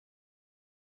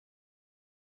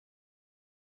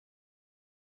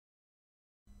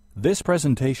This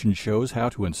presentation shows how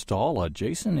to install a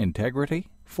Jason Integrity,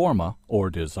 Forma, or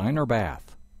Designer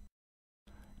bath.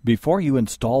 Before you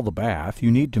install the bath,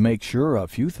 you need to make sure a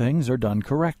few things are done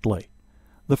correctly.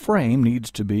 The frame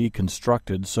needs to be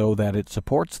constructed so that it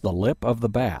supports the lip of the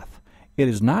bath. It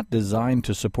is not designed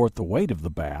to support the weight of the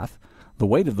bath. The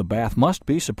weight of the bath must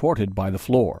be supported by the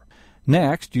floor.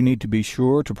 Next, you need to be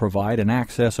sure to provide an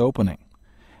access opening.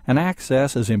 An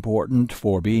access is important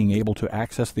for being able to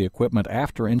access the equipment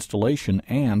after installation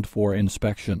and for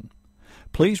inspection.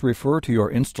 Please refer to your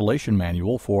installation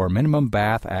manual for minimum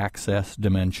bath access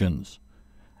dimensions.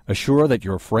 Assure that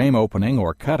your frame opening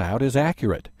or cutout is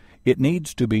accurate. It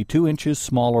needs to be 2 inches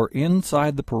smaller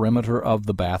inside the perimeter of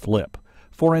the bath lip.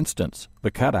 For instance,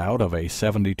 the cutout of a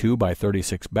 72 by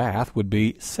 36 bath would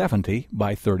be 70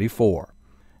 by 34.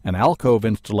 An alcove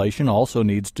installation also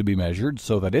needs to be measured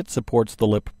so that it supports the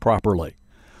lip properly.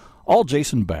 All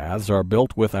Jason baths are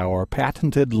built with our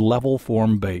patented level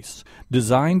form base,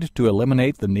 designed to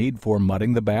eliminate the need for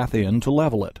mudding the bath in to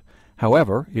level it.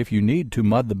 However, if you need to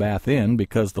mud the bath in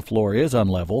because the floor is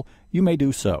unlevel, you may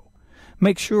do so.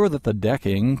 Make sure that the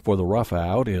decking for the rough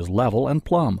out is level and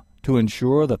plumb to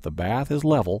ensure that the bath is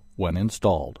level when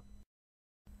installed.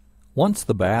 Once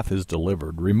the bath is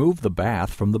delivered, remove the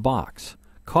bath from the box.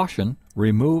 Caution: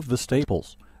 remove the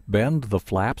staples. Bend the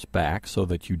flaps back so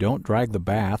that you don't drag the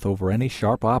bath over any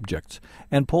sharp objects,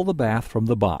 and pull the bath from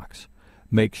the box.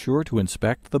 Make sure to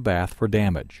inspect the bath for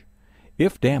damage.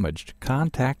 If damaged,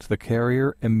 contact the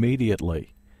carrier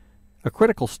immediately. A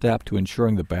critical step to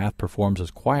ensuring the bath performs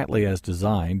as quietly as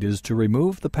designed is to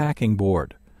remove the packing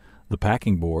board. The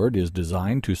packing board is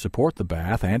designed to support the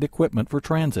bath and equipment for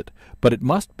transit, but it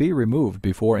must be removed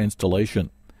before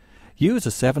installation. Use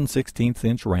a 7/16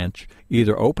 inch wrench,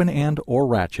 either open end or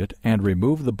ratchet, and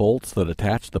remove the bolts that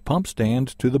attach the pump stand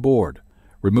to the board.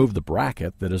 Remove the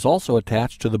bracket that is also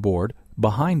attached to the board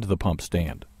behind the pump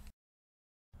stand.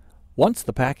 Once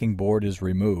the packing board is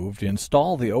removed,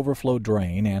 install the overflow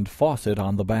drain and faucet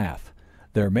on the bath.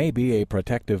 There may be a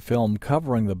protective film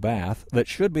covering the bath that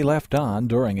should be left on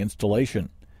during installation.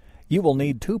 You will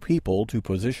need 2 people to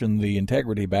position the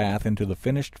Integrity bath into the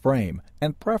finished frame,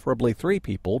 and preferably 3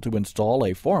 people to install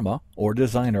a Forma or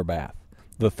Designer bath.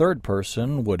 The 3rd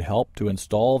person would help to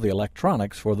install the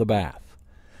electronics for the bath.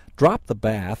 Drop the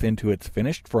bath into its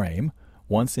finished frame.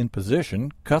 Once in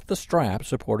position, cut the strap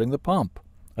supporting the pump.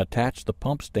 Attach the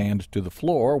pump stand to the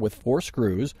floor with 4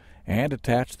 screws and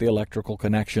attach the electrical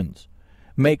connections.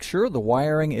 Make sure the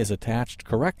wiring is attached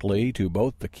correctly to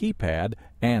both the keypad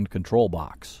and control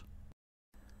box.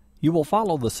 You will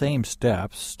follow the same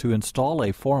steps to install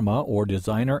a Forma or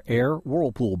Designer Air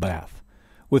Whirlpool bath.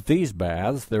 With these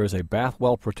baths, there is a bath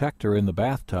well protector in the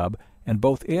bathtub, and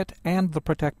both it and the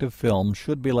protective film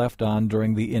should be left on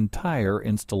during the entire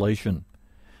installation.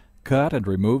 Cut and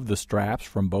remove the straps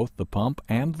from both the pump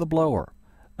and the blower.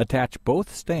 Attach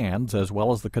both stands as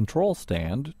well as the control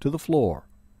stand to the floor.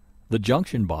 The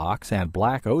junction box and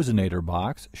black ozonator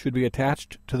box should be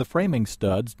attached to the framing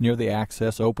studs near the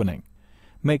access opening.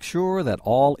 Make sure that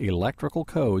all electrical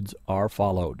codes are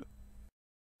followed.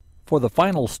 For the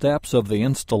final steps of the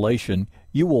installation,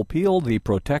 you will peel the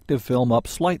protective film up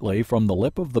slightly from the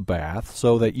lip of the bath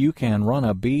so that you can run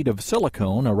a bead of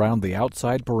silicone around the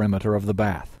outside perimeter of the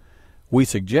bath. We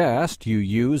suggest you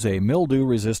use a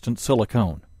mildew-resistant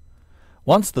silicone.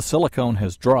 Once the silicone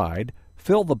has dried,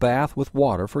 fill the bath with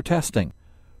water for testing.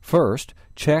 First,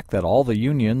 check that all the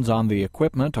unions on the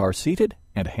equipment are seated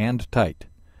and hand-tight.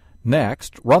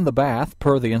 Next, run the bath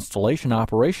per the installation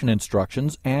operation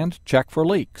instructions and check for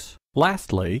leaks.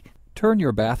 Lastly, turn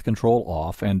your bath control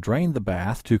off and drain the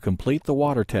bath to complete the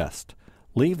water test.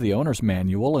 Leave the owner's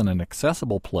manual in an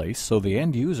accessible place so the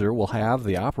end user will have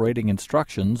the operating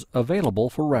instructions available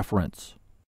for reference.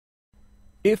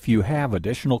 If you have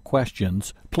additional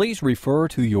questions, please refer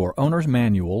to your owner's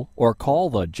manual or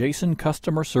call the Jason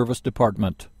Customer Service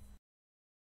Department.